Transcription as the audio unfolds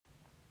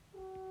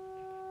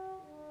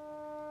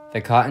The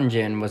cotton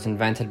gin was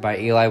invented by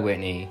Eli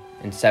Whitney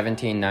in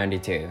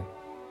 1792.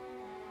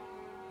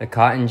 The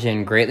cotton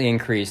gin greatly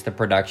increased the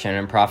production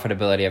and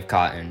profitability of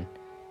cotton.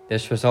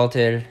 This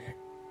resulted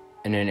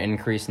in an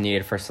increased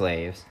need for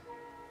slaves.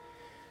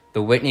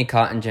 The Whitney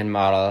cotton gin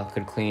model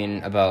could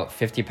clean about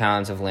 50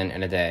 pounds of lint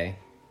in a day.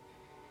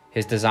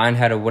 His design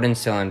had a wooden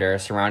cylinder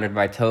surrounded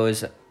by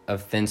toes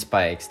of thin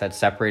spikes that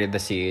separated the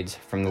seeds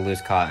from the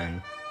loose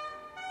cotton.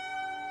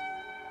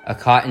 A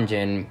cotton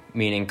gin,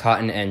 meaning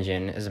cotton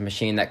engine, is a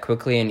machine that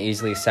quickly and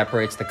easily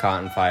separates the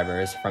cotton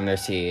fibers from their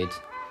seeds,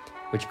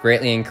 which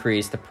greatly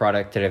increased the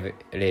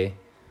productivity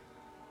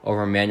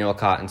over manual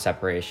cotton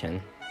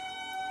separation.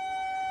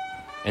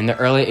 In the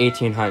early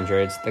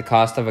 1800s, the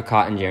cost of a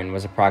cotton gin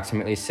was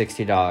approximately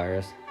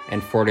 $60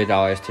 and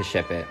 $40 to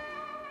ship it.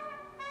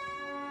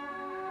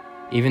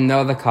 Even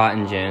though the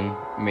cotton gin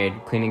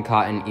made cleaning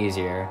cotton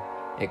easier,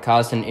 it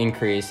caused an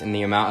increase in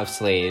the amount of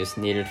slaves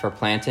needed for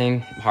planting,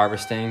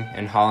 harvesting,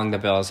 and hauling the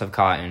bales of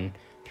cotton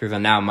through the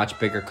now much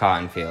bigger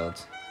cotton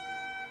fields.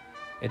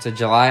 It's a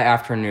July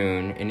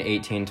afternoon in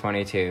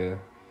 1822,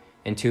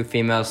 and two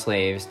female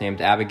slaves named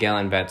Abigail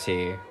and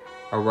Betsy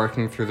are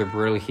working through the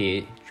brutal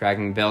heat,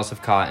 dragging bales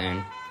of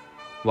cotton,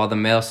 while the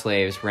male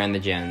slaves ran the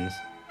gins.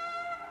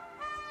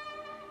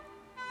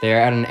 They are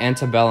at an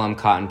antebellum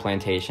cotton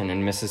plantation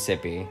in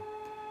Mississippi.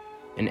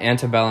 An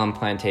antebellum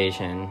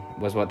plantation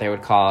was what they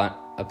would call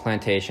a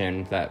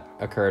plantation that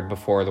occurred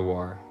before the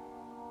war.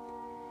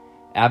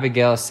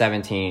 Abigail is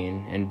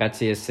 17 and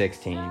Betsy is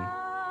 16.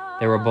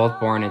 They were both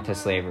born into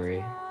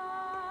slavery.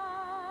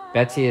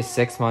 Betsy is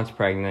 6 months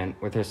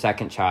pregnant with her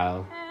second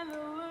child.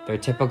 Their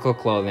typical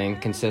clothing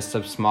consists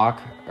of smock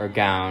or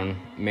gown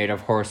made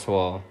of horse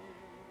wool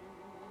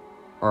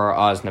or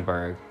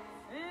osnaburg,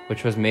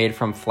 which was made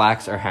from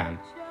flax or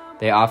hemp.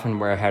 They often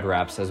wear head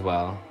wraps as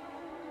well.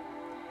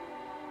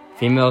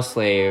 Female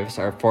slaves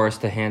are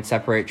forced to hand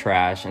separate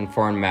trash and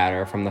foreign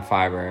matter from the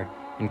fiber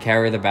and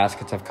carry the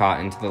baskets of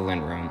cotton to the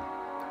lint room.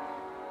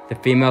 The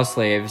female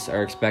slaves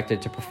are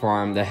expected to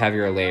perform the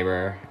heavier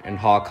labor and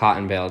haul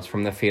cotton bales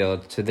from the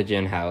field to the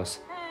gin house,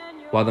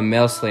 while the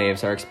male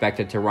slaves are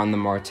expected to run the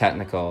more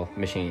technical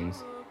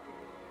machines.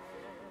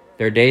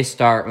 Their days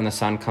start when the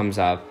sun comes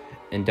up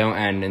and don't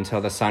end until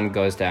the sun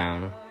goes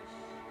down.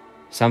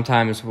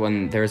 Sometimes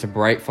when there is a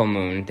bright full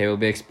moon, they will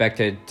be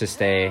expected to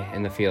stay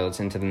in the fields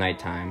into the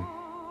nighttime.